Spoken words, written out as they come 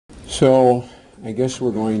So I guess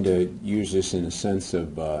we're going to use this in a sense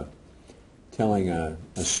of telling a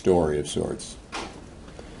story of sorts.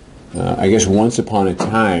 I guess once upon a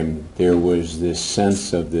time there was this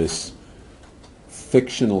sense of this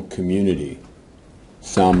fictional community.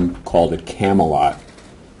 Some called it Camelot.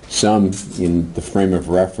 Some, in the frame of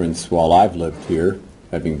reference while I've lived here,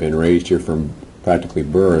 having been raised here from practically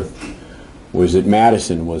birth, was that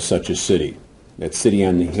Madison was such a city. That city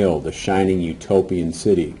on the hill, the shining utopian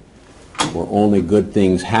city, where only good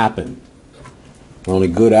things happen, where only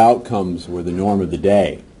good outcomes were the norm of the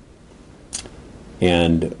day.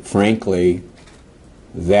 And frankly,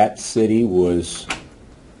 that city was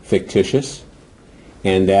fictitious,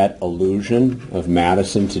 and that illusion of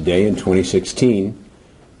Madison today in 2016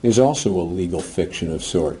 is also a legal fiction of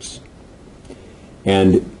sorts.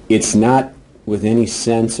 And it's not with any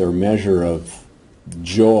sense or measure of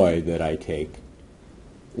joy that I take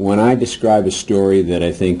when I describe a story that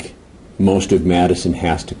I think most of Madison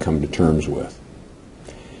has to come to terms with.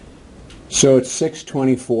 So it's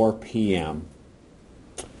 6:24 p.m.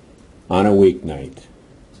 on a weeknight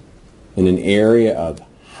in an area of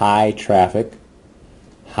high traffic,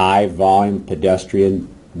 high volume pedestrian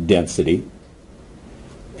density.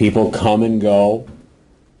 People come and go,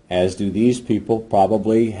 as do these people.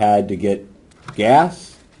 Probably had to get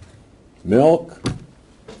gas, milk,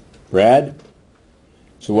 bread.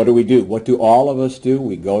 So what do we do? What do all of us do?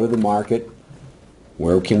 We go to the market.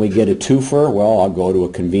 Where can we get a twofer? Well, I'll go to a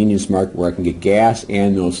convenience market where I can get gas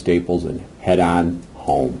and those staples and head on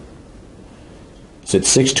home. It's at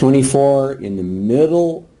 6:24 in the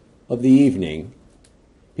middle of the evening.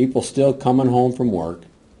 People still coming home from work.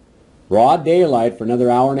 Broad daylight for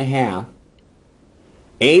another hour and a half.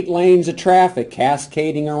 8 lanes of traffic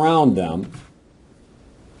cascading around them.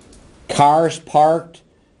 Cars parked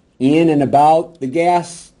in and about the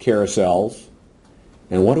gas carousels.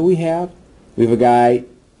 And what do we have? We have a guy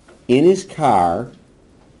in his car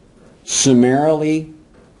summarily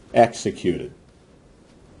executed.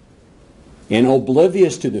 And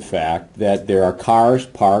oblivious to the fact that there are cars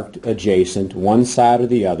parked adjacent, one side or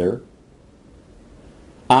the other,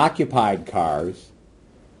 occupied cars,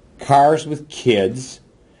 cars with kids,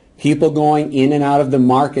 people going in and out of the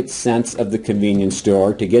market sense of the convenience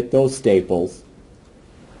store to get those staples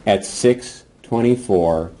at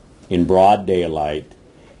 6:24 in broad daylight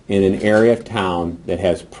in an area of town that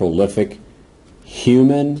has prolific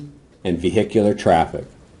human and vehicular traffic.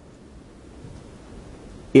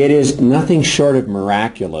 It is nothing short of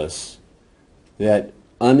miraculous that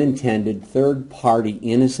unintended third-party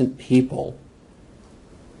innocent people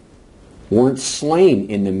weren't slain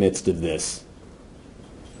in the midst of this.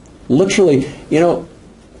 Literally,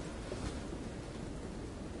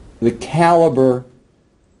 the caliber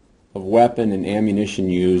of weapon and ammunition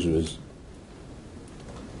used was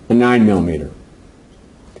a 9mm.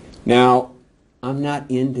 Now, I'm not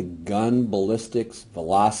into gun ballistics,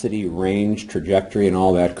 velocity, range, trajectory, and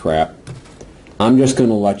all that crap. I'm just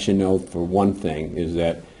going to let you know for one thing, is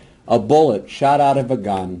that a bullet shot out of a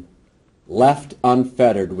gun, left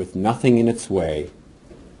unfettered with nothing in its way,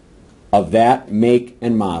 of that make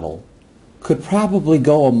and model, could probably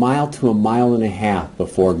go a mile to a mile and a half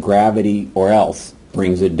before gravity or else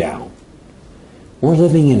brings it down. We're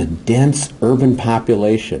living in a dense urban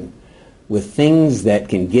population with things that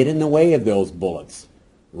can get in the way of those bullets.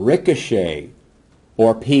 Ricochet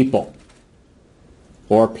or people.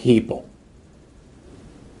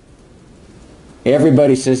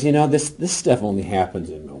 Everybody says, this stuff only happens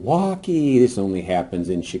in Milwaukee, this only happens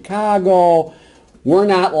in Chicago. We're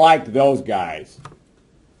not like those guys.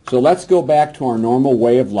 So let's go back to our normal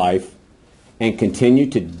way of life and continue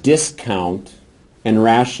to discount and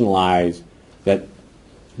rationalize that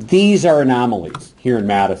these are anomalies here in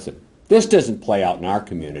Madison. This doesn't play out in our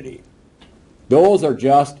community. Those are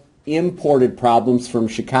just imported problems from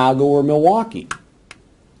Chicago or Milwaukee.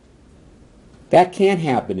 That can't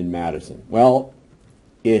happen in Madison. Well,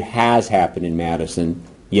 it has happened in Madison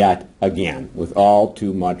yet again, with all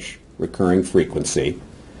too much recurring frequency.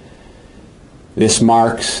 This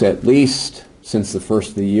marks, at least since the first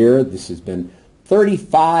of the year, this has been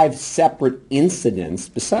 35 separate incidents,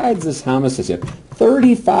 besides this homicide,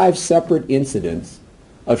 35 separate incidents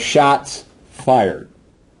of shots fired.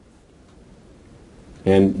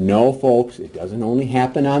 And no, folks, it doesn't only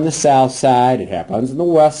happen on the south side. It happens on the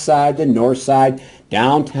west side, the north side,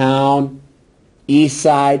 downtown, east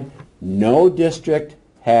side. No district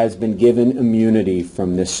has been given immunity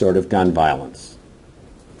from this sort of gun violence.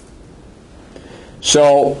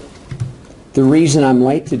 So the reason I'm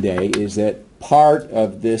late today is that part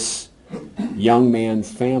of this young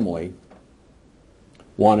man's family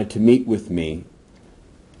wanted to meet with me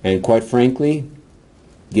And quite frankly,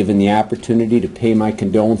 given the opportunity to pay my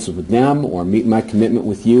condolences with them or meet my commitment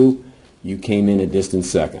with you, you came in a distant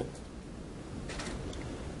second.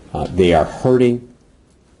 They are hurting.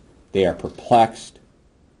 They are perplexed.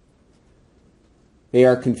 They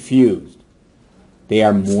are confused. They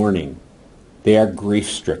are mourning. They are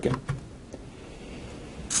grief-stricken.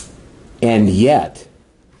 And yet,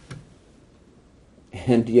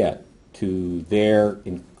 to their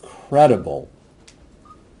incredible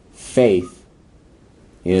faith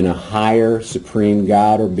in a higher supreme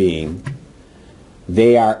God or being,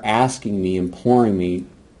 they are asking me, imploring me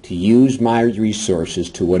to use my resources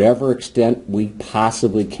to whatever extent we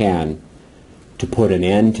possibly can to put an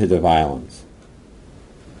end to the violence.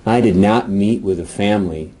 I did not meet with a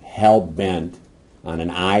family hell-bent on an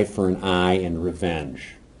eye for an eye and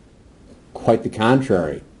revenge. Quite the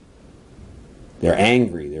contrary. They're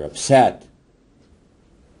angry, they're upset,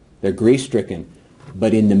 they're grief-stricken.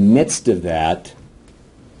 But in the midst of that,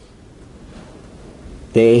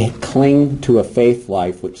 they cling to a faith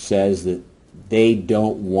life which says that they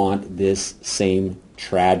don't want this same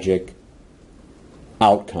tragic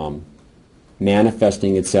outcome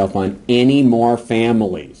manifesting itself on any more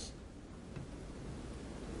families.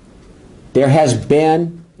 There has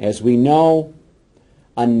been, as we know,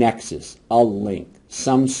 a nexus, a link,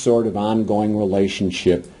 some sort of ongoing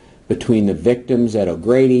relationship between the victims at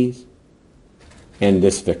O'Grady's and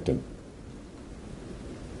this victim.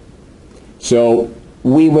 So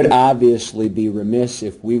we would obviously be remiss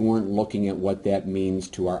if we weren't looking at what that means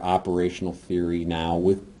to our operational theory now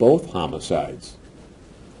with both homicides.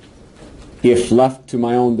 If left to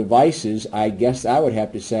my own devices, I guess I would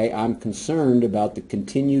have to say I'm concerned about the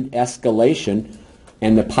continued escalation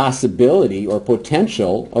and the possibility or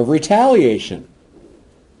potential of retaliation.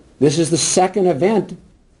 This is the second event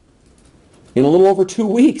in a little over 2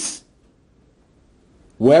 weeks.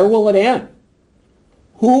 Where will it end?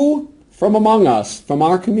 Who from among us, from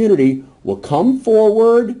our community, will come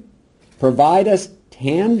forward, provide us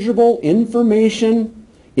tangible information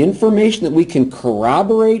that we can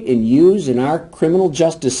corroborate and use in our criminal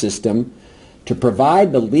justice system to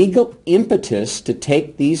provide the legal impetus to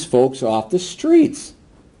take these folks off the streets?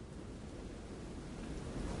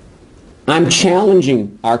 I'm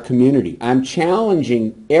challenging our community. I'm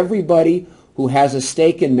challenging everybody who has a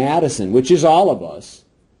stake in Madison, which is all of us,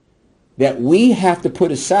 that we have to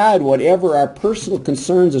put aside whatever our personal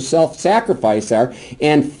concerns of self-sacrifice are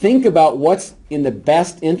and think about what's in the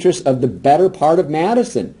best interest of the better part of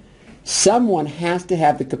Madison. Someone has to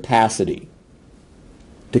have the capacity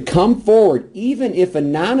to come forward, even if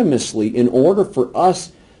anonymously, in order for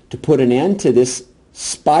us to put an end to this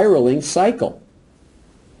spiraling cycle.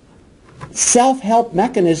 Self-help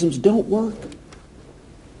mechanisms don't work.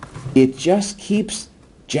 It just keeps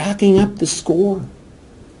jacking up the score.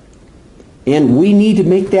 And we need to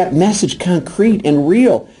make that message concrete and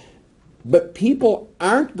real. But people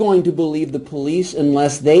aren't going to believe the police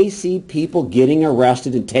unless they see people getting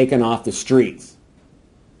arrested and taken off the streets.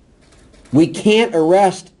 We can't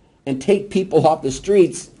arrest and take people off the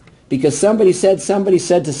streets because somebody said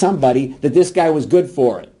to somebody that this guy was good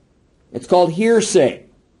for it. It's called hearsay.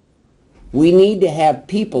 We need to have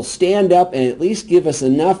people stand up and at least give us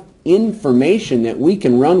enough information that we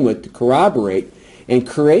can run with to corroborate and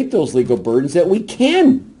create those legal burdens that we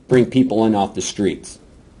can bring people in off the streets.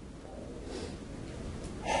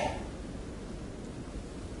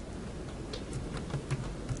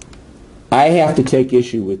 I have to take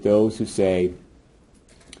issue with those who say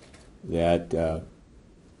that,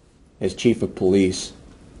 as chief of police,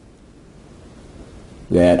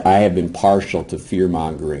 that I have been partial to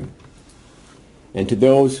fear-mongering. And to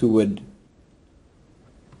those who would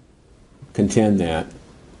contend that,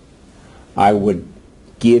 I would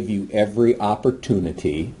give you every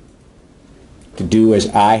opportunity to do as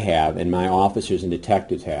I have and my officers and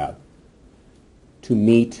detectives have, to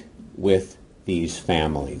meet with these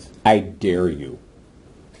families. I dare you.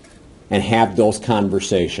 And have those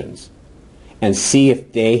conversations and see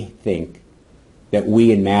if they think that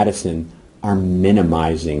we in Madison are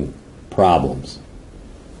minimizing problems.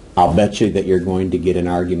 I'll bet you that you're going to get an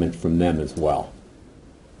argument from them as well.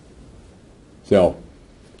 So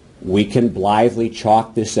we can blithely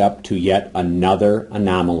chalk this up to yet another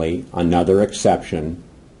anomaly, another exception,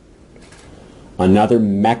 another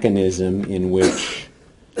mechanism in which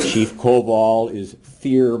Chief Koval is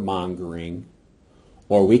fear-mongering,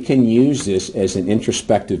 or we can use this as an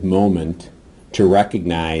introspective moment to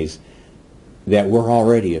recognize that we're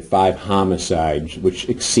already at 5 homicides, which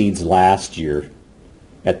exceeds last year.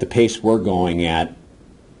 At the pace we're going at,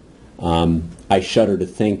 I shudder to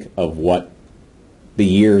think of what the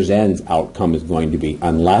year's end outcome is going to be,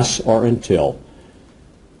 unless or until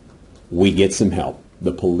we get some help.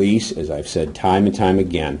 The police, as I've said time and time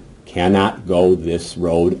again, cannot go this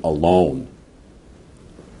road alone.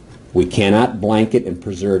 We cannot blanket and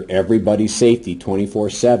preserve everybody's safety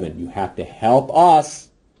 24/7. You have to help us,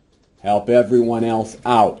 help everyone else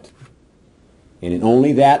out. And in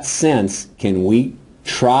only that sense can we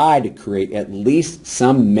try to create at least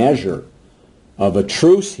some measure of a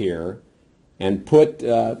truce here and put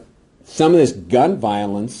some of this gun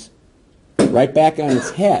violence right back on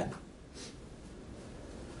its head.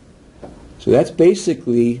 So that's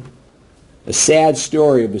basically a sad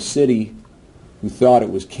story of a city who thought it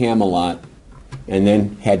was Camelot and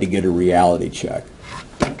then had to get a reality check.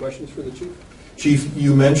 Questions for the Chief? Chief,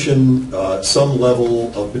 you mentioned some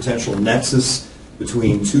level of potential nexus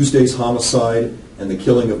between Tuesday's homicide and the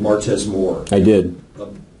killing of Martez Moore. I did.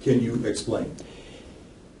 Can you explain?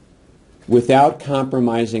 Without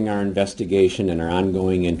compromising our investigation and our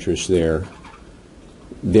ongoing interest there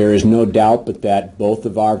is no doubt but that both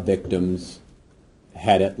of our victims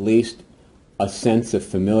had at least a sense of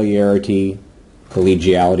familiarity,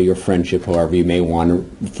 collegiality, or friendship, however you may want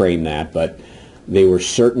to frame that, but they were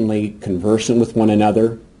certainly conversant with one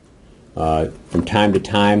another, from time to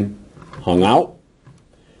time hung out,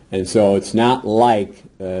 and so it's not like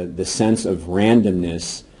the sense of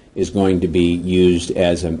randomness is going to be used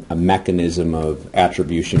as a mechanism of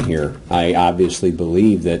attribution here. I obviously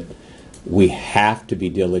believe that we have to be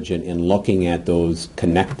diligent in looking at those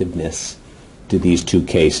connectedness to these two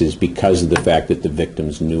cases because of the fact that the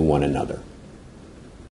victims knew one another.